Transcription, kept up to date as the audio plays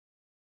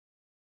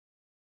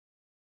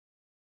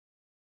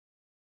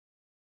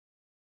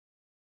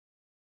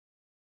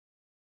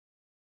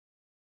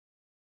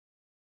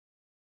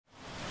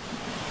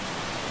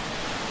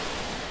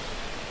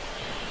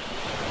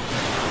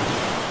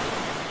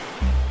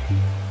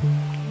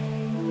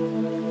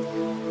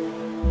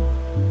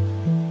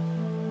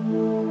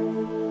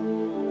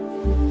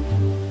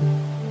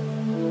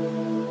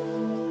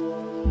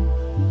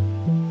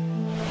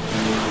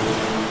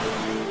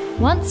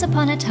Once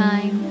upon a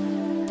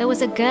time, there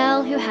was a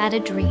girl who had a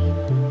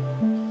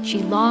dream. She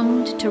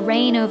longed to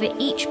reign over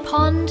each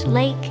pond,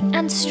 lake,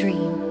 and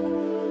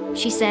stream.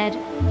 She said,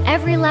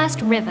 every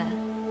last river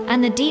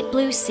and the deep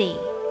blue sea,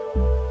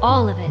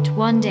 all of it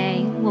one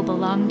day will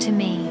belong to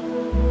me.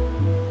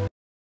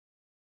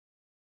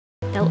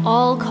 They'll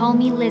all call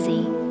me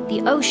Lizzie,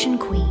 the Ocean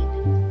Queen,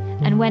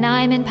 and when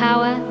I'm in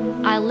power,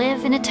 I'll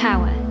live in a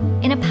tower,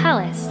 in a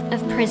palace of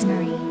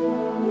prismarine.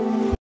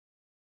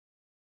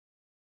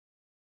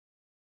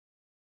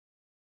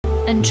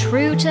 And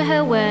true to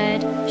her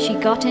word, she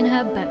got in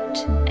her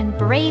boat and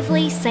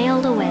bravely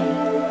sailed away.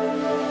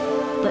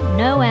 But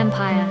no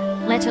empire,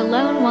 let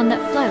alone one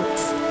that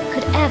floats,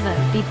 could ever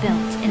be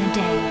built in a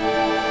day.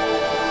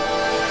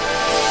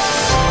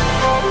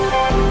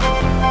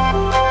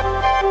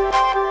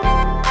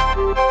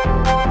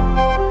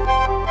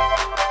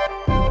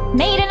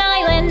 Made an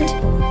island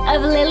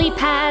of lily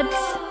pads.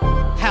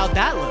 How'd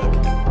that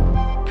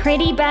look?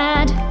 Pretty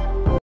bad.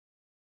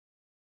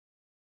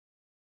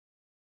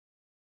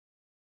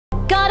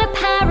 Got a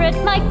parrot,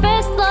 my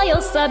first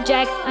loyal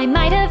subject. I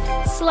might have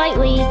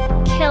slightly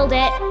killed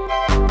it.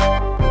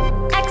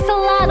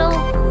 Axolotl,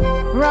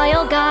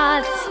 royal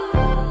guards,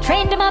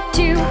 trained him up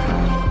to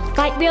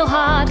fight real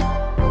hard.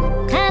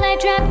 And I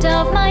dreamt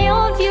of my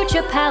own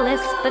future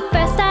palace, but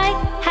first I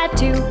had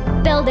to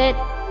build it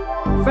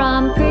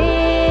from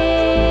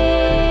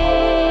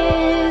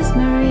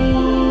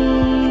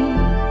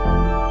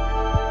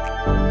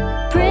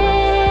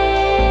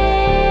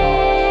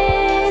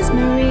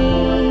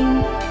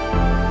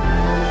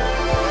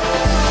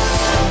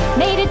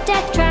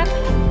death trap,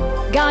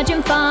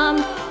 Guardian Farm.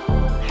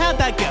 How'd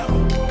that go?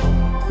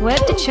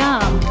 Worked a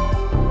charm.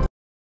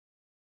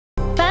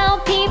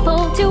 Found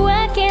people to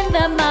work in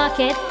the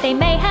market. They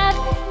may have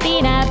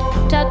been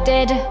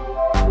abducted.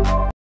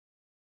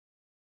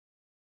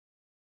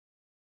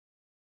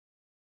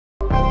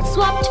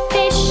 Swapped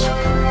fish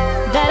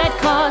that I'd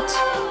caught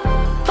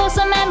for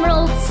some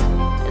emeralds,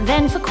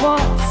 then for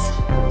quartz.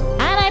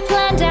 And I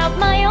planned out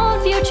my own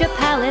future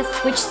palace,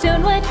 which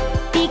soon would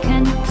be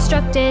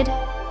constructed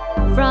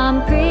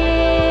from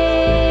prismarine.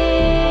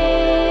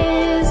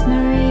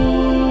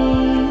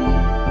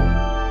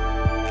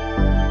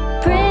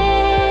 Prismarine.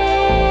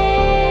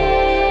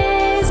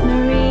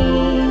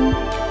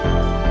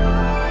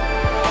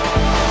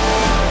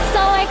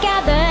 So I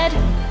gathered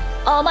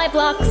all my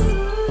blocks,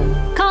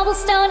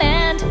 cobblestone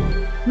and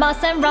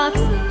moss and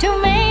rocks, to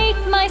make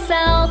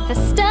myself a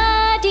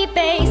sturdy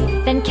base.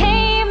 Then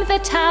came the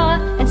tower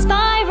and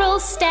spiral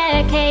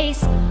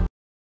staircase.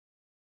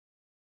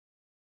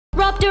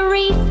 Robbed a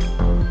reef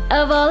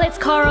of all its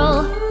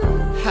coral.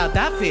 How'd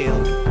that feel?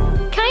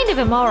 Kind of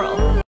immoral.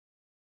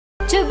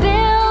 To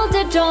build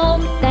a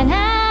dome, then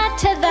add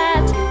to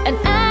that an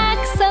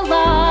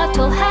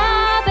axolotl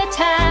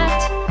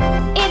habitat.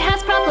 It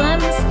has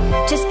problems,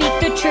 to speak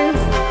the truth,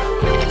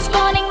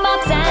 spawning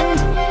mobs and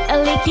a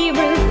leaky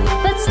roof,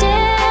 but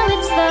still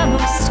it's the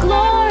most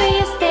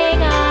glorious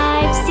thing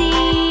I've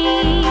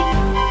seen.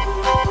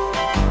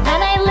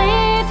 And I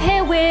live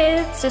here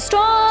with Sir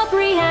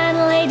Strawberry and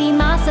Lady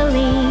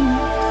Marceline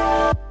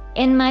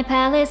in my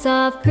palace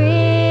of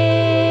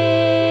prismarine.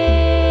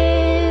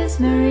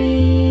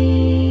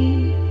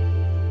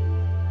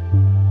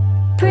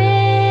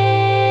 Prismarine.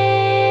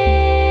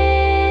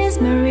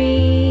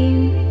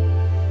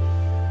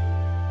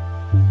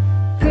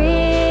 Prismarine.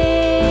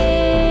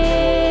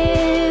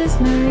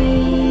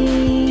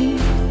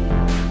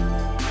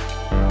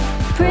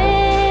 Prismarine.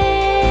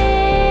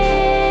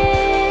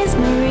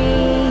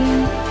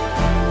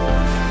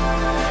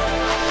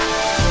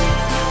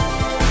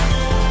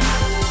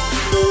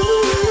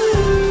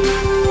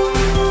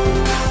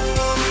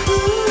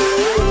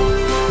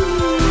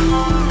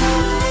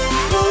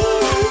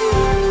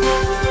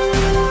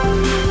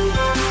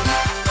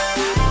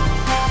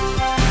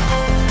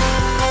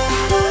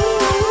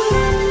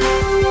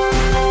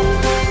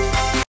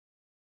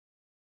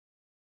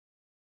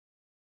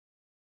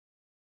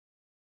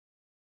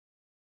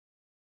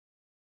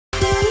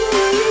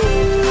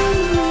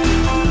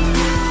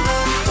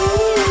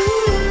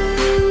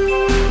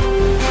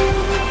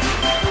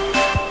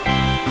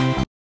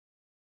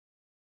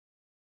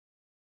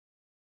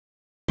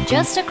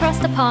 Just across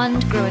the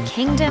pond grew a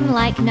kingdom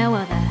like no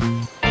other,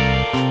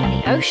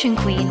 and the Ocean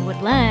Queen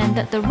would learn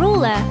that the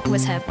ruler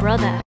was her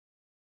brother.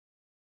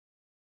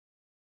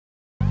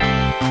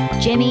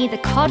 Jimmy, the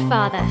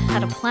codfather,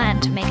 had a plan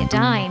to make a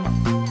dime.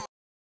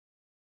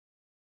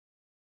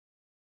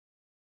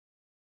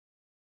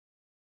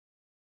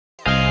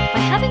 By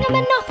having a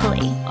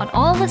monopoly on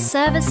all the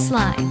server's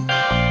slime.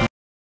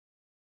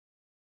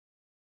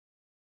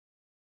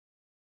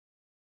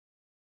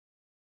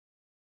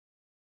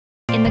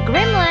 In the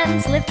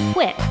Grimlands lived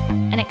Whip,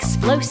 an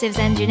explosives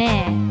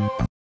engineer.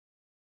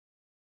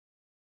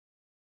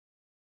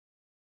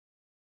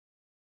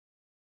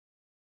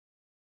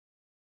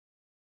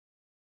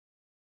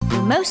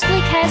 Who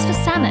mostly cares for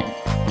salmon,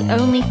 the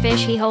only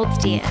fish he holds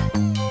dear.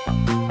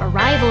 A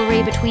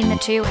rivalry between the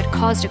two had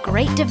caused a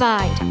great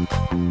divide.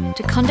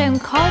 To condone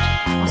cod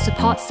or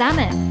support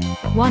salmon,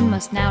 one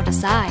must now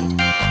decide.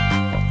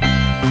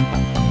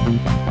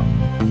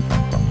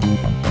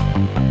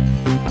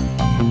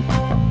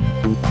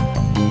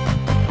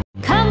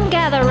 Come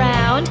gather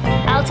round,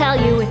 I'll tell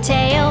you a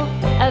tale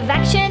of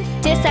action,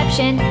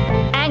 deception,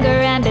 anger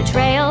and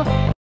betrayal.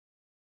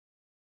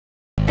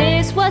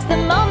 This was the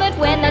moment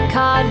when the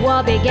cod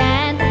war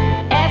began.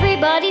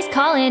 Everybody's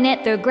calling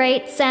it the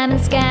Great Salmon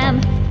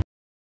Scam.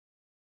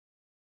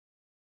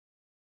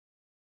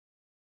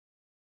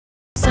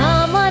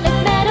 Someone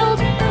had meddled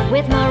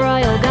with my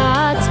royal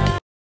guards.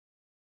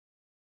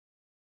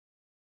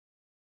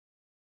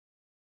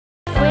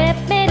 Quip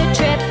made a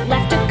trip,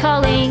 left a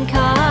calling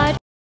card.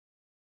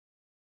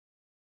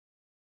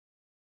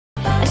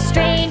 A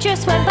stranger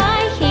swam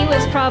by, he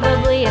was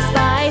probably a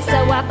spy,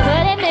 so I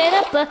put him in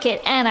a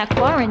bucket and I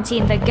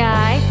quarantined the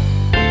guy.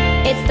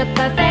 It's the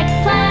perfect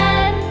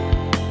plan,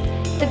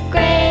 the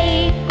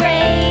great,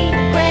 great,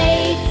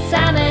 great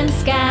salmon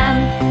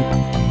scam.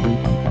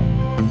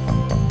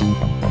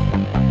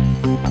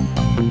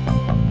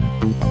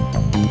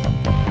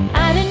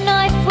 Add a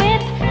knife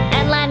whip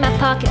and line my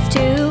pockets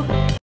too.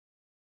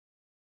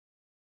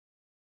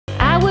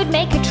 I would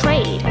make a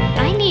trade,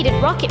 I needed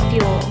rocket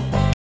fuel.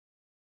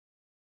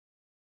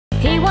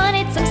 He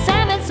wanted some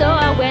salmon, so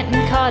I went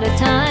and caught a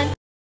ton.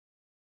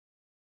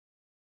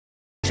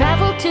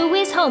 Traveled to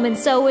his home and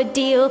so a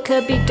deal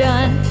could be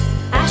done.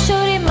 I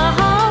showed him my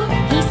home,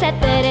 he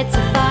said that it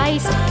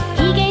sufficed.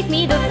 He gave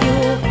me the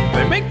fuel.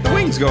 They make the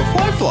wings go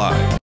fly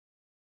fly.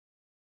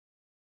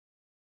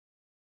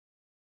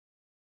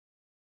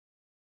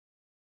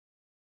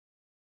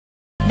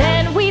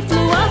 Then we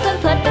flew off and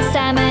put the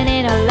salmon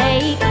in a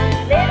lake.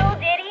 Little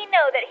did he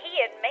know that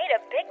he had made a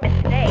big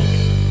mistake.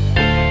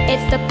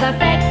 It's the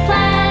perfect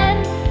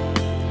plan,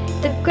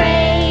 the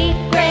great,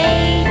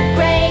 great,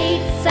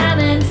 great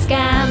salmon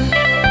scam.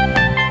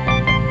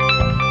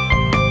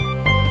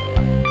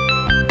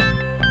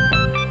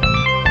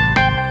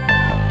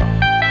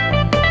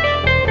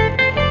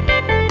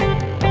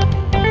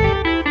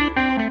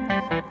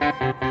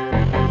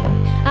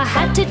 I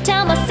had to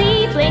tell my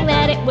sibling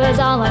that it was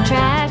all on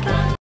track.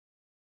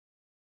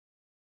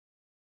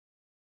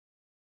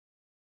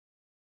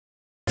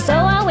 So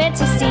I went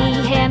to see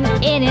him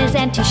in his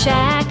empty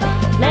shack.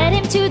 Led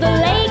him to the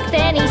lake,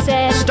 then he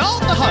said,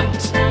 Start the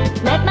hunt!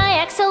 let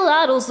my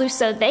axolotls loose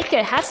so they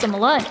could have some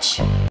lunch.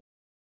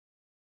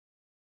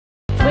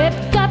 Whip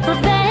got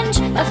revenge,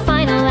 a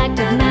final act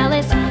of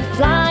malice.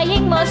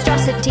 Flying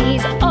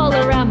monstrosities all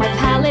around my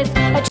palace.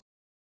 A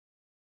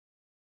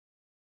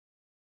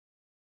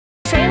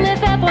trail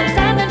of airborne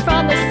salmon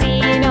from the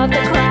scene of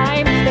the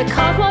crime. The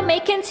cod war may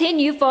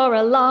continue for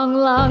a long,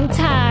 long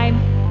time.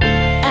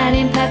 An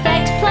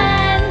imperfect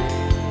plan,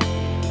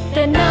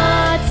 the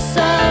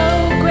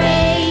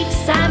not-so-great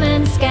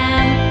salmon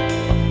scam.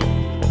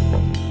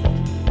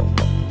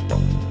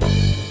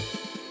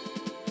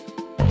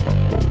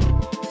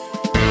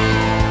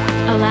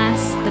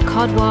 Alas, the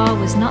cod war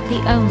was not the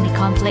only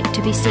conflict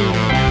to be seen.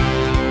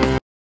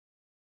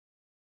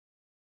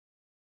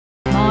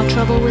 More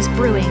trouble was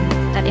brewing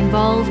that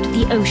involved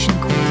the Ocean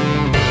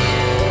Queen.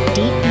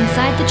 Deep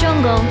inside the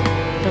jungle,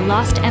 the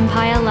lost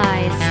empire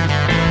lies,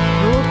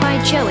 ruled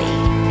by Joey,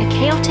 a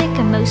chaotic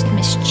and most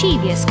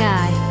mischievous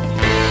guy.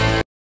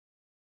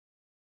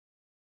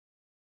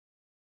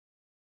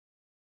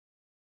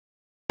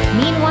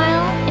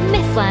 Meanwhile, in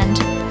Mythland,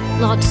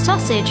 Lord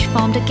Sausage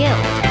formed a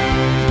guild,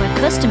 where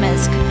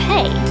customers could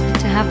pay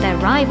to have their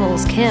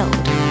rivals killed.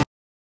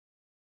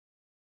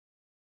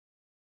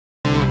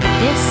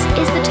 This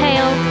is the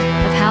tale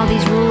of how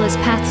these rulers'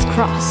 paths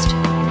crossed,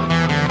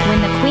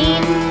 when the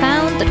Queen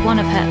found that one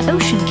of her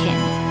ocean kin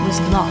was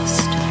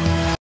lost.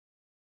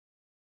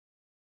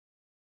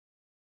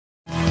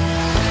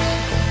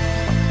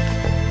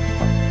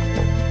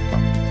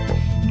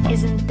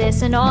 Isn't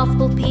this an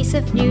awful piece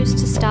of news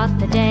to start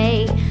the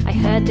day? I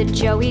heard that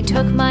Joey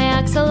took my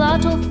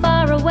axolotl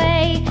far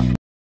away.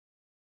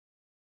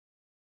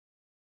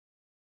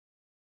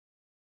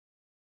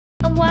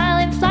 And while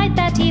in flight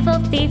that evil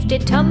thief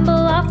did tumble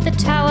off the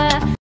tower.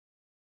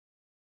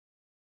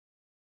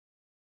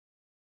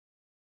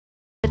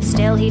 But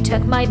still he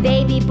took my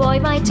baby boy,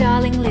 my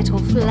darling little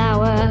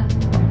flower.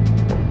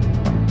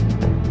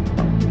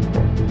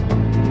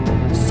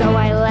 So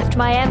I left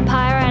my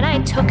empire and I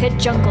took a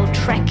jungle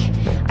trek.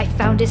 I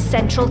found his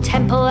central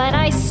temple and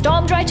I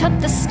stormed right up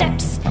the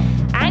steps,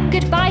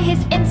 angered by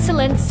his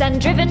insolence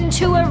and driven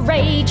to a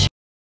rage.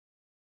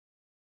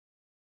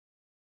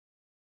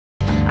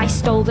 I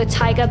stole the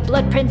tiger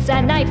blood prince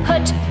and I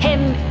put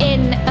him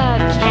in a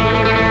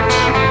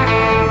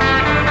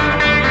cage.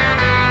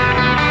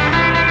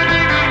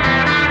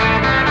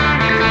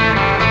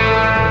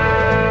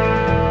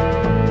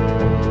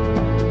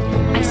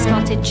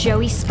 Spotted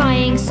Joey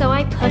spying, so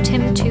I put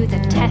him to the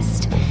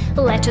test.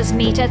 Let us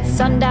meet at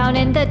sundown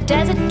in the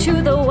desert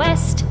to the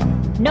west.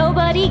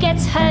 Nobody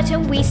gets hurt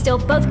and we still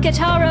both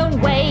get our own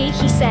way,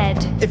 he said.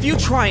 If you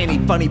try any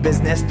funny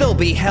business, there'll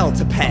be hell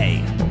to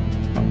pay.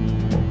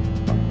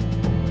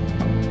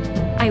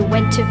 I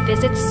went to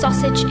visit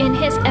Sausage in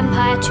his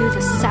empire to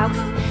the south,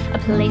 a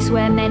place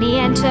where many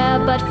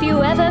enter but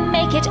few ever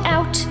make it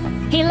out.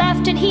 He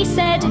laughed and he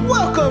said,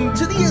 "Welcome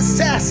to the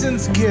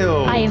Assassin's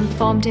Guild." I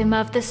informed him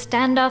of the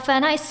standoff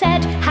and I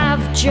said,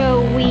 "Have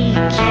Joey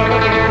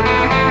killed."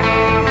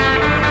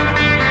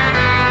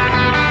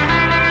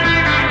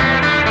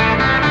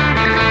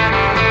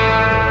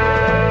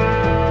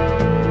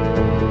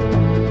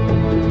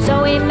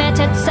 So we met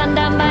at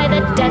sundown by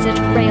the desert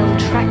rail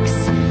tracks.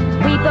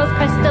 We both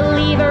pressed the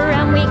lever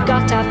and we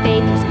got our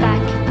babies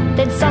back.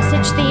 Then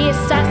Sausage the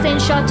assassin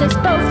shot us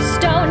both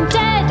stone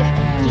dead.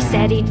 He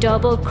said he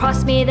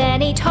double-crossed me, then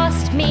he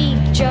tossed me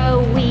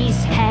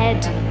Joey's head.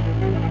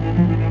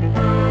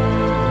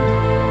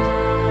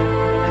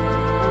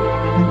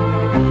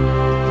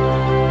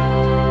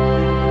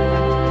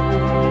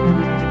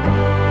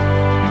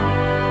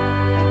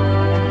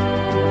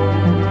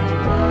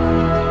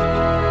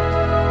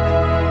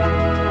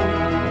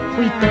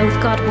 We both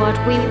got what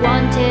we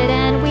wanted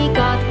and we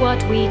got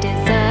what we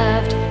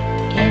deserved.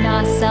 In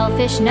our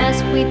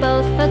selfishness we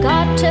both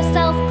forgot to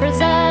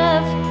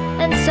self-preserve.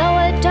 And so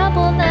a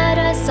double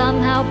murder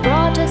somehow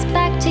brought us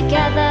back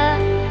together.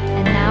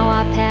 And now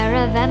our pair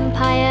of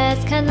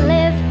empires can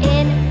live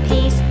in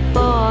peace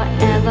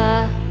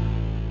forever.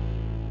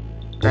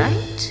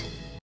 Right?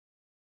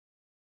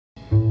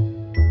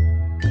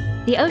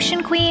 The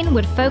Ocean Queen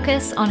would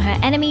focus on her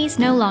enemies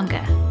no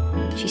longer.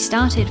 She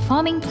started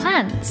forming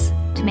plans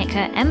to make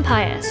her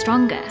empire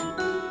stronger.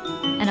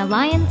 An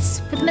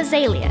alliance with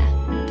Mazalia,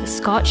 the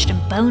scorched and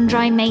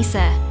bone-dry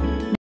mesa,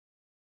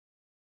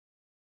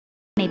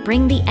 may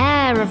bring the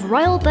heir of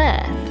royal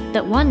birth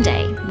that one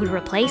day would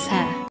replace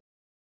her.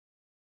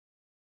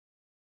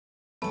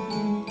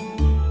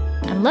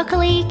 And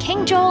luckily,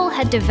 King Joel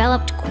had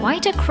developed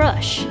quite a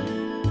crush.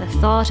 The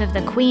thought of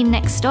the queen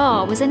next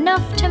door was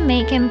enough to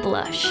make him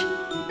blush.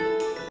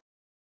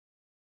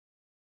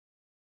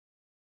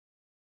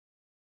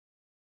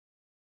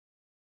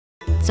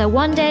 So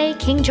one day,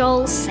 King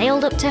Joel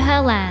sailed up to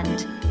her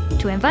land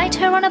to invite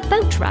her on a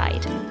boat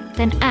ride,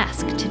 then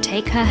asked to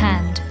take her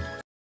hand.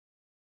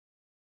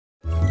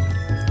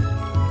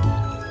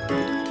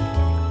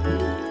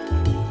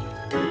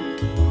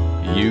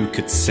 You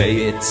could say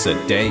it's a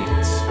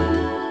date.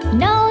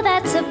 No,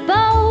 that's a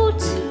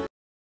boat.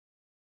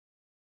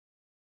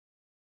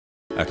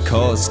 A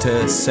cause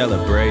to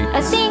celebrate.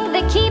 A thing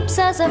that keeps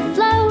us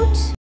afloat.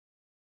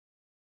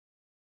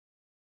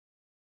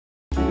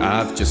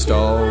 I've just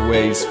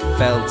always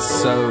felt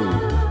so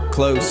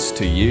close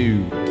to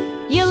you.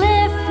 You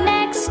live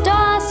next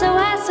door, so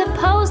I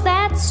suppose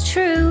that's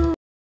true.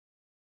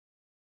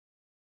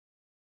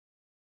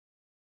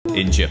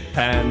 In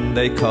Japan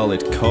they call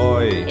it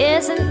koi.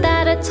 Isn't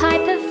that a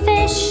type of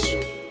fish?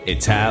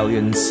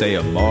 Italians say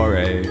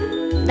amore.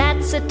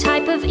 That's a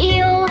type of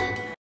eel.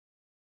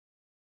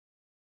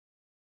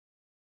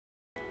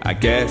 I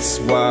guess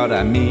what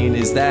I mean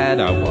is that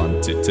I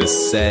wanted to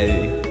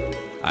say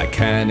I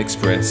can't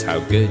express how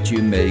good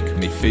you make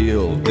me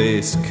feel.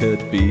 This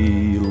could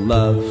be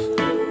love.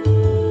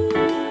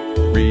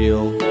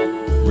 Real,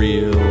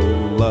 real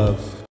love.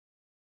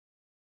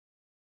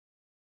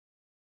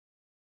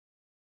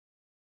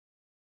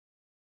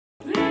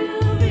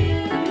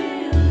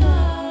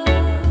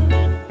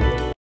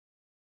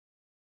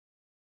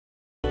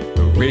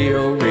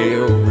 Real,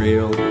 real,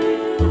 real,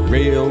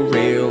 real,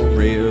 real,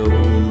 real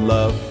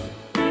love.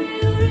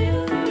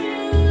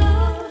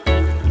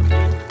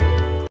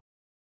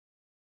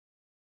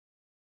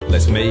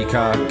 Let's make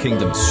our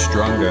kingdom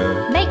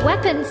stronger. Make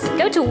weapons,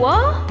 go to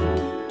war?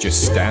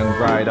 Just stand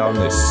right on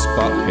this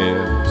spot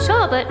here.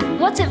 Sure, but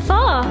what's it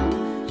for?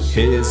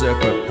 Here's a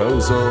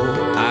proposal,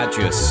 I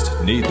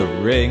just need the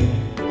ring.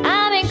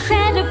 I'm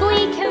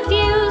incredibly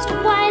confused,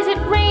 why is it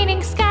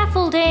raining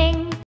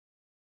scaffolding?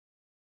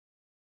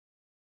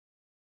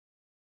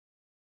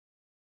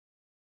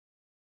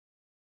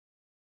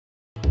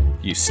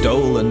 You've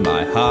stolen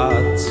my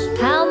heart.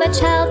 How much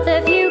health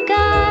have you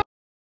got?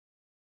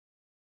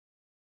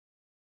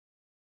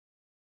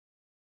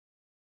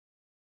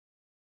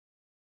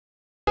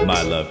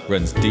 My love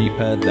runs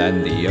deeper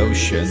than the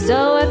ocean.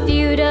 So a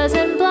few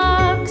dozen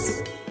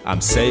blocks.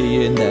 I'm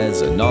saying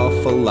there's an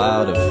awful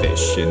lot of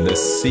fish in the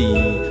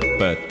sea,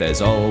 but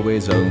there's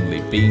always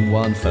only been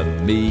one for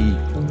me.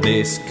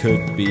 This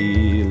could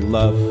be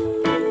love.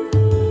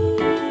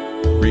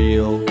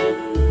 Real,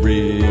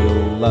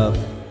 real love.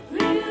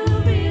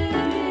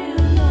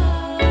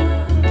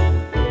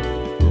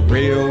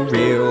 Real,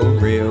 real,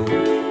 real,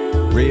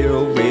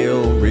 real,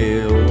 real,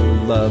 real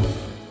love.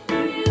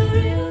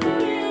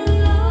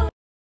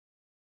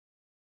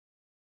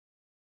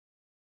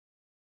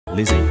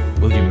 Lizzie,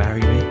 will you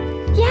marry me?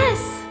 Yes!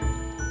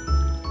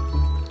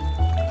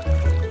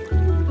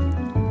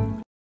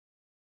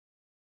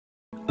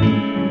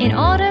 In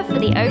order for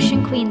the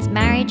Ocean Queen's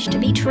marriage to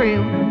be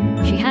true,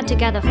 she had to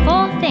gather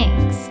 4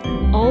 things: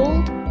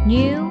 old,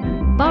 new,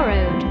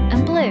 borrowed,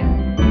 and blue.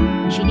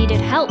 She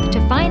needed help to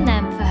find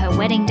them for her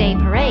wedding day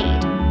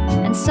parade,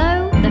 and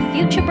so the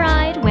future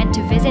bride went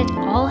to visit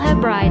all her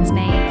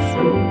bridesmaids.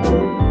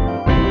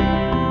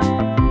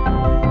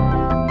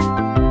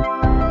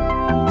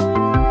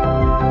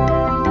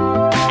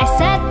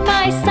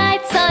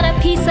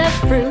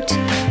 fruit,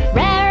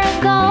 rare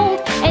and gold,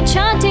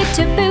 enchanted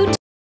to boot,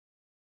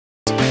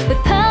 with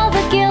Pearl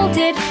the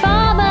gilded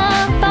farmer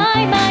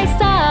by my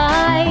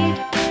side.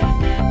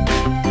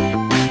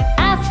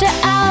 After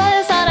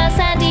hours on our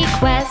sandy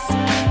quest,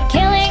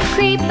 killing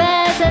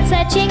creepers and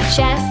searching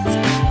chests,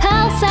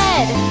 Pearl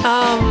said,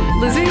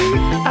 Lizzie,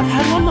 I've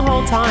had one the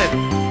whole time.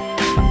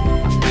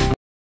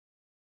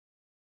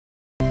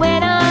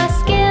 when our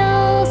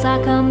skills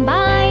are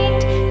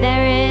combined,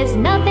 there is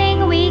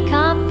nothing we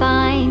can't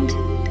find.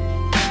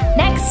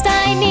 Next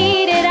I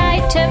needed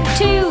item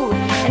 2,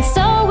 and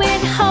so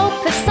in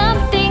hope of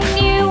something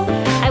new,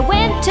 I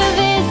went to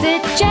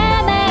visit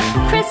Gem at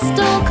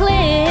Crystal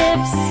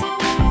Cliffs.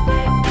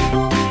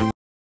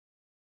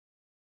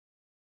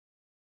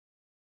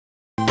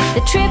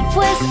 The trip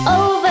was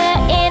over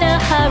in a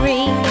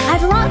hurry.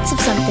 I've lots of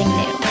something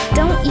new,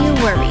 don't you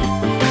worry.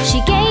 She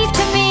gave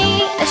to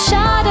me a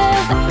shard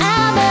of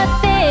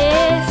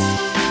amethyst.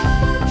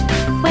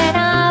 When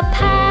our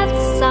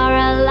paths are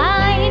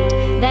aligned,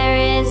 there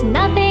is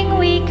nothing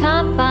we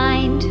can't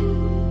find.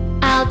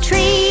 I'll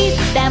treat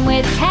them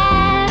with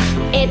care.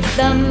 It's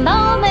the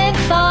moment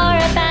for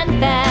a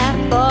fanfare,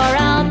 for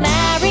I'll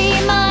marry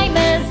my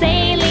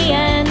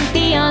Mazalian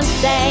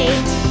fiancé.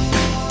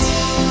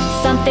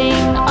 Something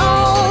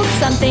old,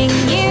 something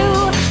new,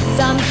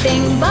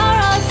 something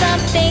borrowed,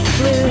 something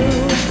blue,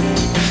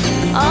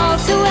 all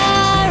to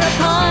wear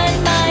upon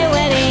my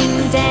wedding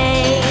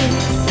day.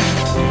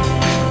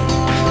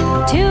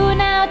 2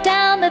 now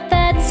down, the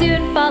 3rd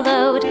soon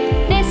followed.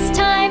 This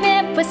time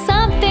it was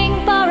something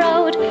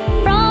borrowed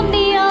from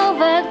the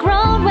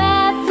overgrown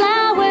where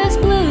flowers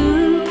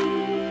blew.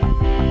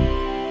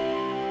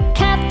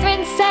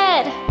 Catherine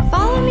said,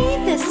 Follow me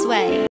this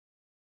way.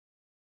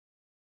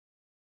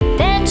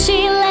 then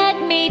she led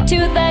me to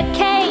the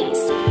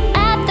case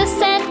at the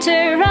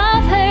center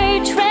of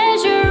her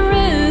treasure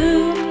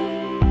room.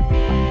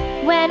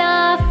 When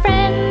our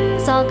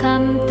friends all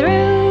come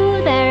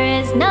through, there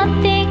is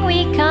nothing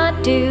we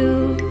can't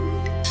do.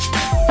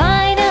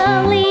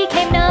 Finally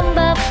came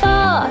number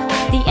 4,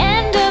 the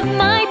end of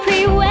my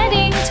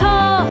pre-wedding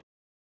tour.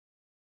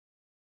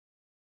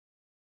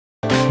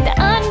 The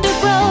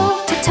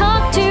undergrowth to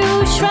talk to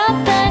Shrub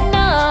the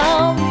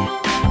gnome,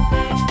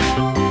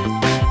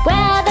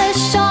 where the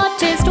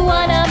shortest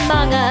one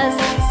among us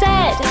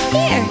said,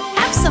 Here,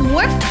 have some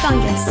worked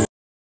fungus.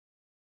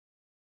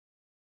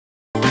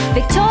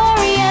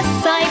 victorious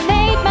I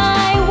made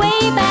my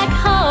way back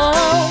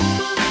home.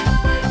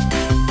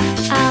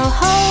 I'll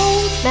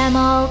hold them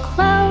all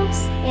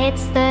close,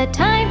 it's the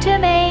time to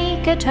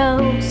make a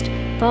toast,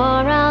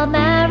 for I'll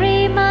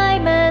marry my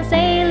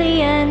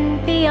Mazalian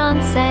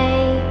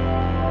fiancé.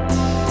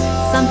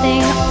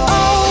 Something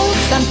old,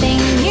 something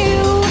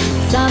new,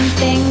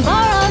 something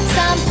borrowed,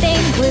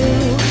 something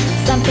blue,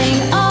 something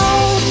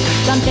old,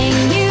 something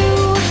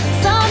new,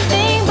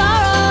 something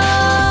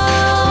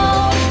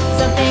borrowed,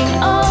 something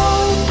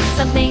old,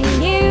 something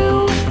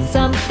new,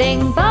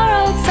 something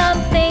borrowed,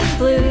 something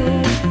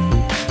blue,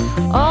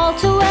 all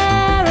to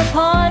wear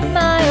upon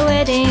my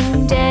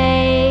wedding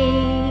day.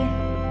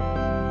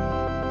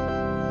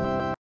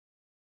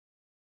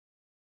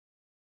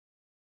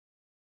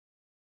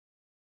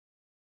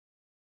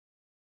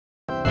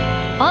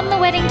 On the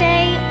wedding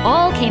day,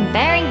 all came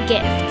bearing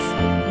gifts,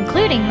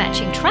 including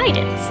matching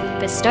tridents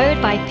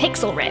bestowed by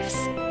Pixel Riffs.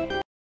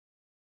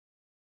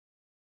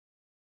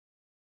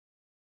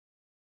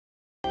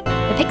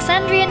 The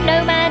Pixandrian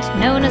nomad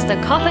known as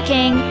the Copper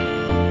King,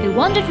 who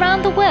wandered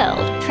round the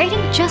world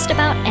trading just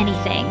about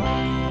anything.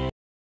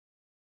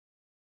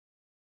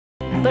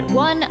 But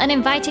one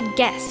uninvited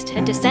guest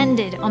had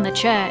descended on the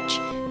church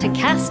to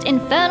cast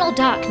infernal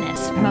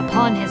darkness from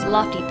upon his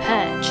lofty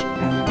perch.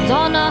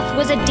 Zornoth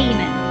was a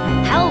demon,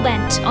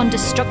 hell-bent on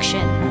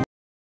destruction.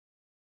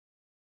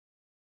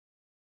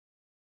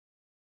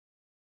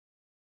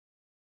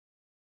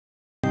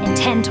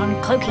 Intent on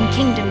cloaking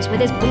kingdoms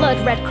with his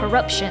blood-red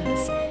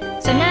corruptions.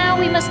 So now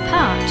we must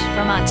part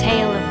from our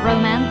tale of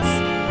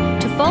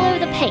romance to follow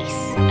the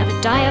pace of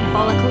a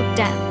diabolical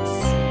dance.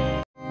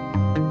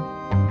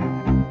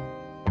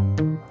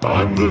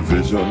 I'm the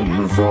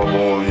vision from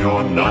all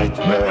your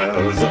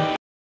nightmares.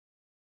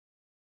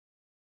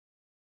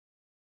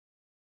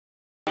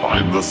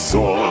 I'm the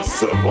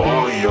source of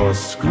all your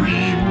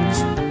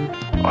screams.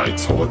 I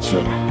torture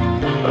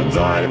and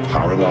I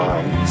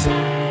paralyze.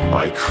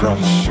 I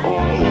crush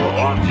all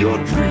of your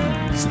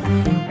dreams.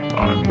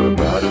 I'm the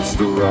baddest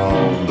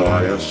around,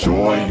 I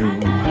assure you,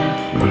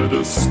 the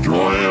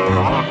destroyer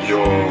of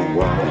your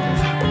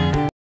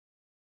world.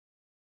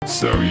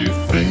 So you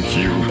think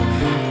you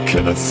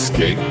can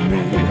escape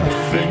me?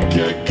 Think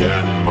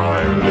again,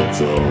 my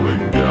little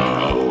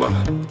girl.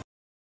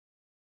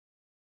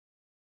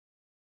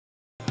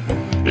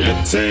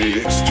 It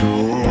takes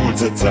 2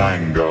 to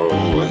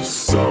tango,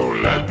 so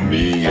let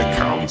me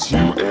count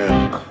you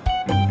in.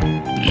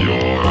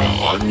 You're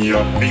on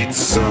your feet,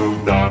 so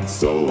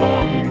dance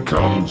along.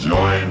 Come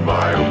join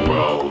my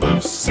world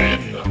of sin.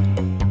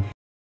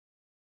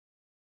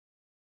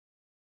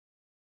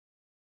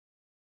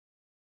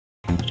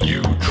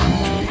 You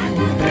treat me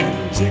with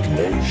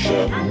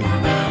indignation,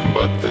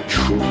 but the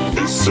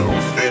truth is so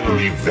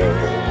thinly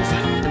veiled.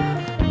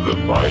 The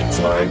might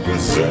I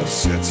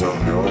possess, it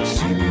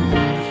allures you.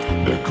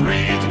 The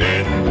greed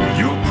in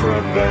you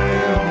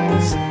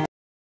prevails.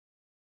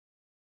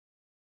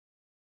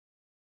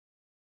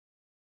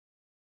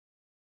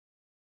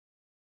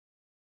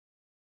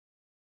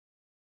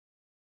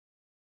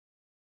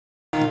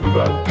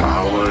 That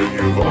power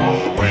you've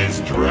always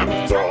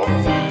dreamt of,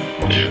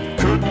 it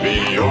could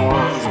be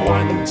yours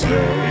one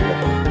day.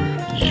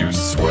 You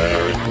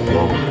swear it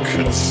won't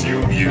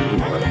consume you.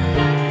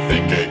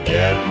 Think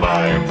again,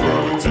 my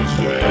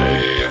protege.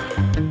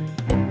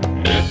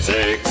 It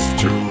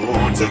takes two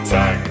to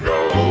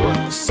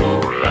tango, so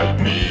let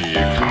me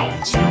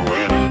count you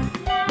in.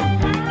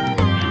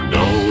 You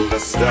know the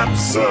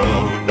steps, so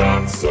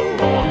dance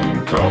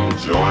along. Come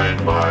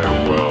join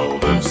my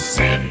world of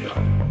sin.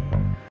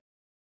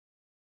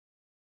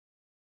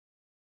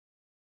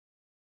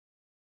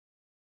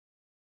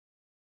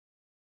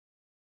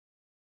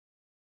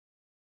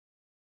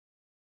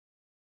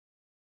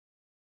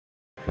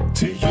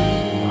 To you,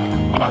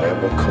 I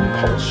am a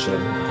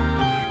compulsion.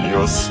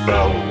 You're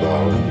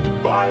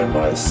spellbound by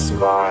my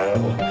smile.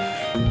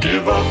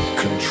 Give up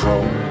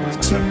control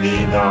to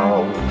me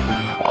now.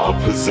 I'll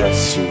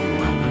possess you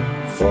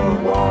for a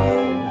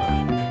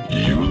while.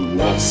 You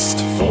lust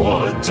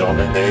for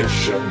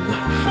domination.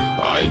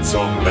 I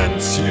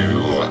torment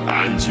you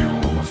and you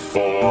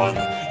fawn.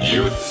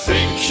 You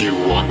think you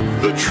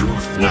want the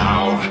truth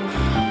now.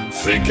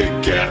 Think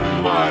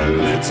again, my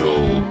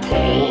little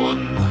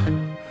pawn.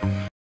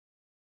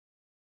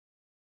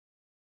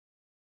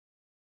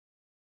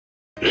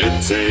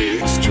 It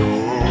takes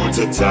two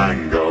to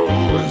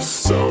tango,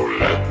 so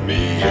let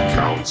me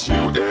count you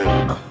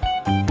in.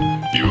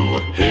 You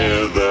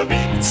hear the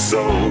beat,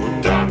 so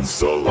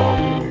dance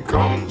along.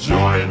 Come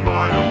join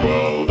my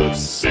world of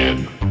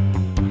sin.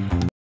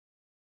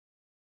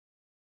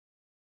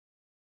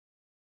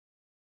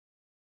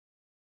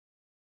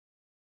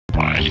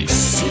 I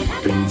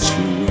seep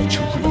into each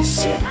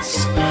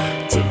recess,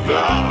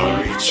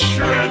 devour each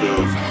shred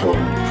of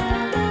hope.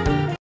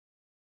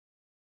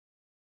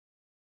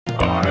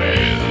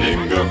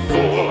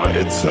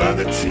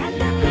 Eternity,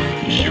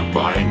 you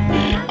bind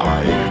me,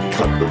 I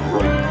cut the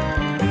rope.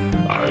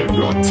 I've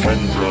got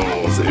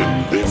tendrils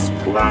in this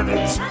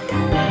planet.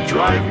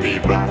 Drive me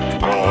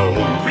back, I'll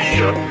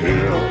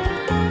reappear.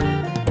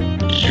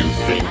 You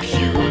think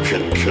you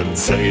can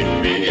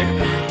contain me?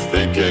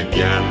 Think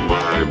again,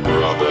 my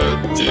brother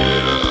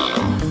dear.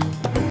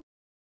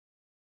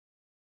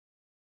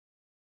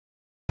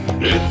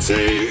 It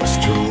takes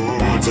two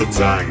to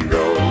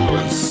tango,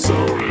 so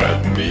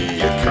let me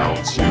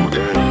count you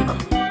in.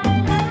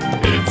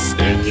 It's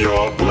in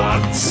your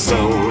blood,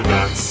 so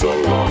dance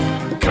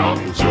along.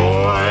 Come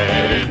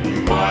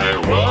join my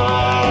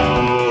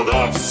world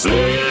of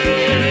sin.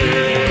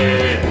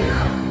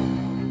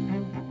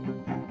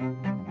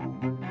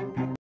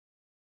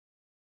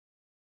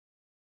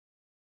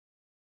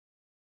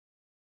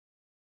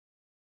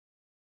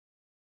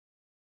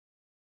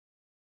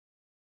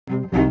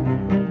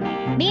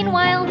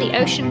 Meanwhile, the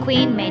Ocean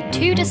Queen made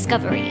two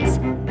discoveries.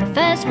 The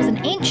first was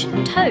an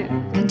ancient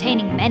tome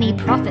containing many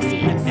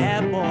prophecies.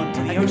 Airborne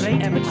to the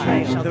ocean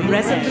empire, the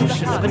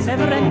resolution of a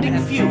never-ending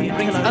feud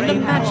brings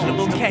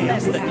unimaginable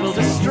chaos that will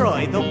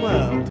destroy the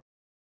world.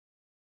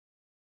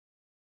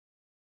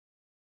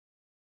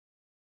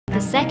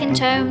 The second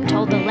tome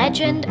told the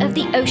legend of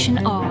the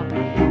Ocean Orb,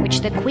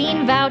 which the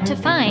Queen vowed to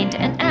find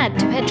and add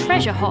to her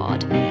treasure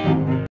hoard.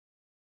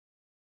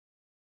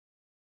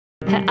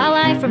 Her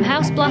ally from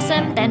House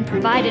Blossom then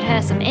provided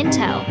her some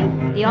intel.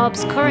 The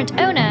orb's current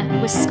owner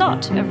was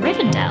Scott of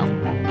Rivendell.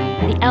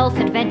 The elf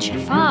had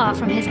ventured far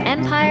from his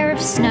empire of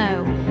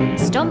snow and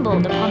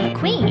stumbled upon the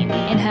Queen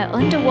in her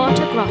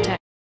underwater grotto.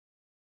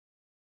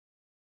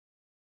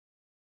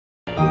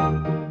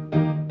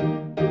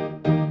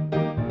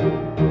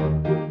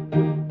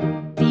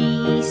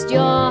 Feast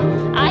your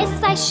eyes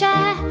as I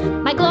share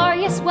my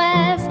glorious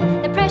wares,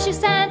 the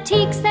precious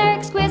antiques, they're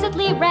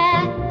exquisitely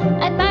rare,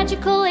 and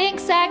magical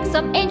insects,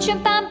 some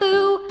ancient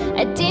bamboo,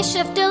 a dish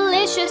of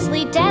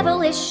deliciously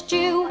devilish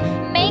stew.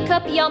 Make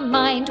up your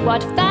mind,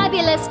 what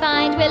fabulous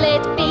find will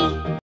it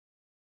be?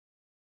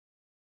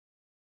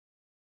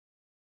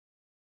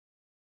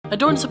 I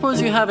don't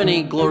suppose you have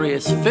any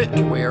glorious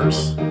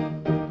footwares?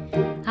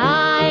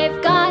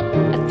 I've got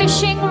a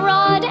fishing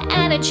rod,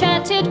 an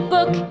enchanted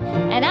book,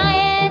 an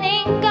iron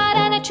ingot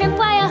and a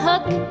tripwire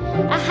hook,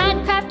 a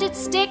handcrafted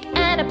stick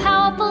and a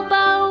powerful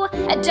bow,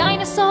 a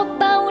dinosaur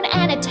bone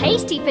and a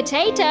tasty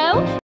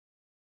potato.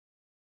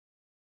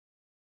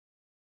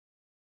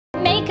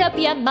 Make up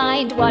your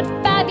mind, what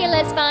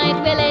fabulous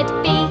find will it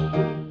be?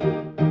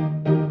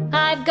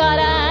 I've got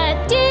a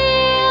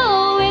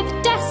deal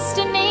with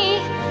destiny,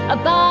 a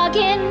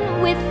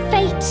bargain with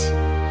fate.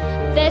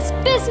 This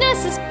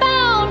business is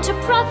bound to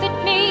profit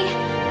me,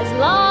 as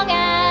long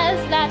as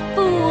that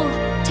fool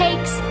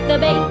takes the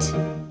bait.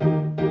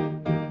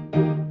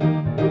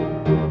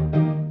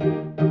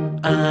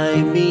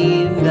 I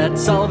mean,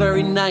 that's all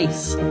very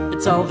nice. It's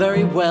It's all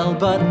very well,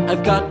 but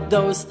I've got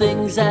those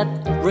things at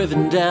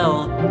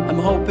Rivendell. I'm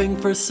hoping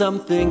for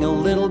something a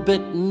little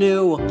bit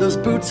new. Those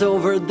boots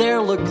over there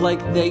look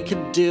like they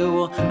could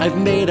do. I've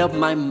made up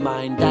my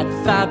mind, that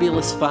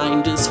fabulous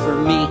find is for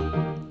me.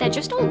 They're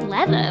just old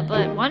leather,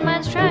 but one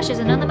man's trash is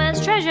another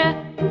man's treasure.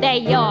 They're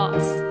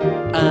yours.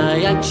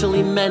 I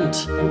actually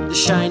meant the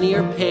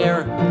shinier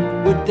pair.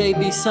 Would they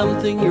be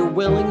something you're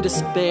willing to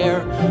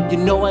spare? You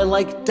know I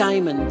like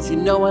diamonds, you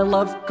know I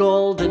love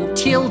gold, and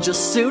teal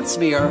just suits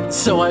me, or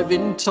so I've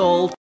been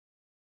told.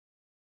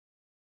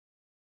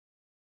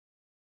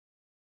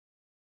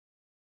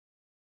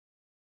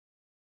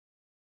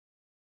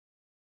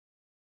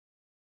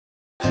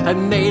 I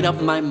made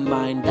up my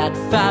mind, that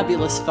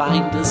fabulous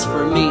find is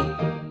for me.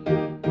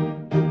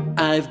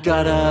 I've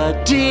got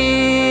a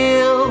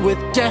deal with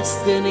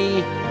destiny,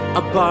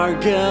 a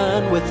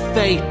bargain with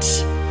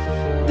fate.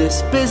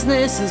 This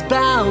business is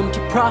bound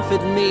to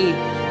profit me,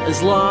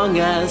 as long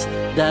as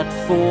that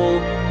fool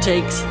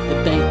takes the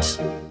bait.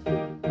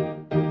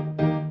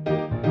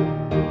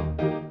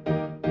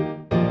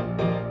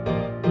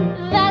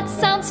 That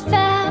sounds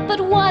fair, but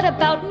what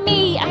about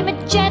me? I'm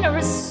a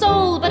generous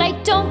soul, but I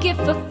don't give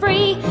for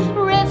free.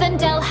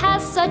 Rivendell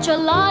has such a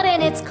lot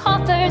in its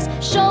coffers.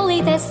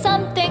 Surely there's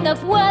something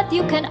of worth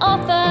you can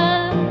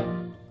offer.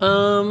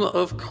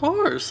 Of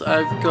course,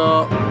 I've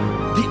got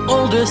the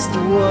oldest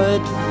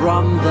wood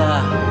from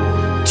the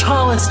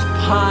tallest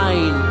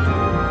pine,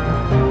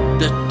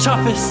 the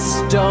toughest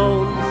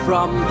stone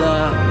from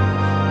the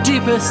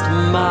deepest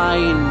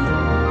mine,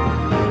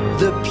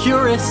 the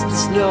purest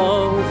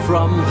snow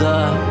from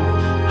the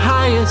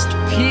highest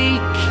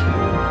peak,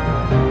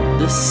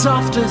 the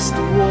softest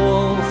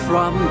wool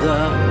from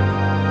the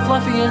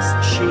fluffiest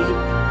sheep.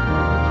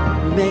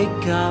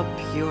 Make up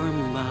your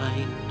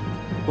mind,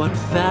 what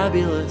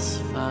fabulous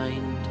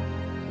find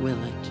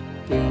will it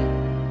be?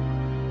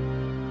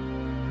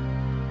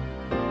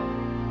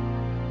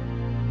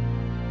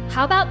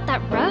 How about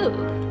that road?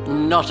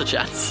 Not a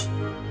chance.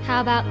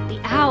 How about the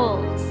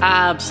owls?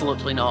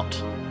 Absolutely not.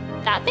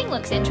 That thing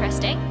looks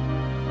interesting.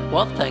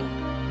 What thing?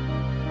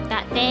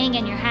 That thing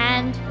in your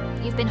hand.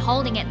 You've been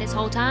holding it this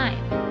whole time.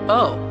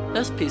 Oh,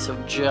 this piece of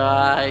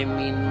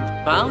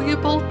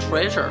valuable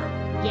treasure.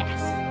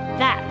 Yes,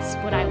 that's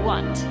what I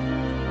want.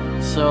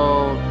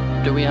 So,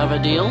 do we have a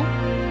deal?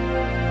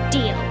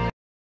 Deal.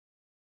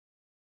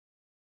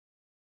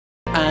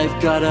 I've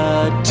got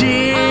a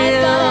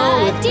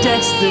deal with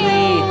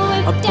destiny,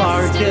 a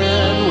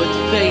bargain with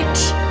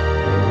fate.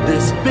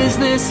 This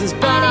business is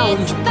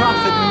bound to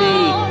profit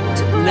me,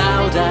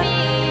 now that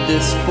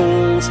this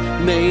fool's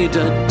made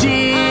a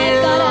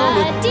deal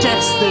with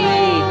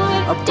destiny,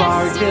 a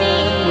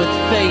bargain with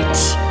fate.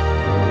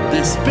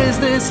 This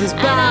business is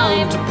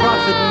bound to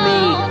profit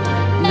me,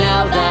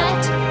 now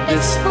that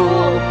this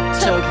fool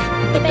took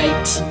the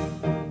bait.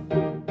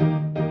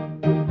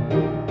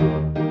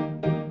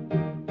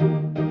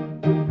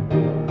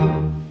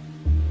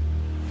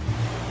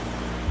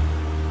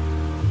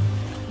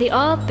 The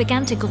orb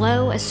began to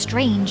glow a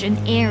strange and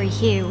eerie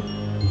hue.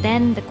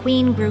 Then the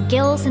queen grew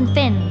gills and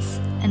fins,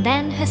 and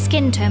then her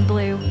skin turned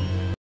blue.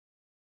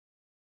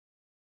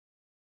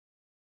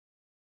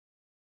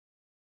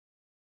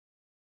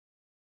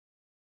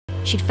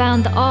 She'd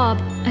found the orb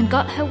and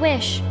got her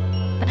wish,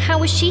 but how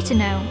was she to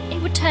know it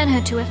would turn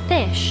her to a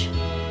fish?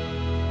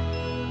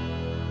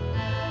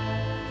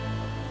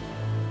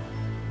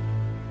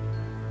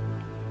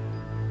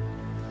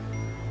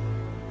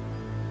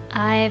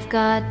 I've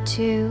got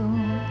to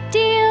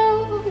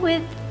deal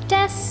with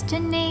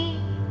destiny.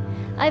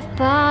 I've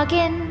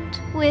bargained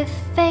with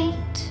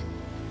fate.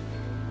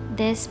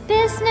 This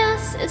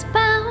business is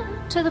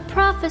bound to the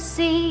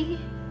prophecy.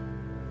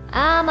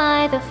 Am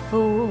I the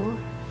fool?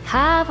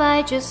 Have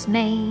I just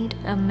made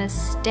a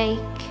mistake?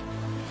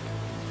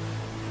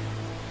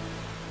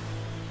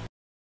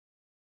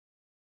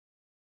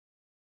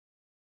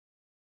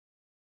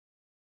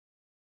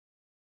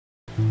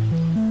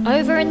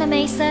 Over in the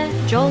mesa,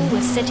 Joel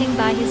was sitting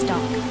by his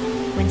dock,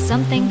 when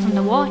something from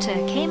the water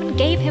came and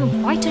gave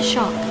him quite a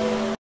shock.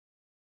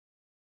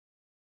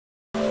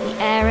 The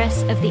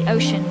heiress of the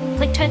ocean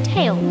flicked her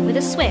tail with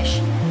a swish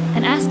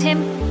and asked him,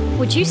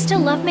 "Would you still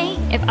love me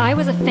if I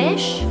was a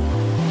fish?"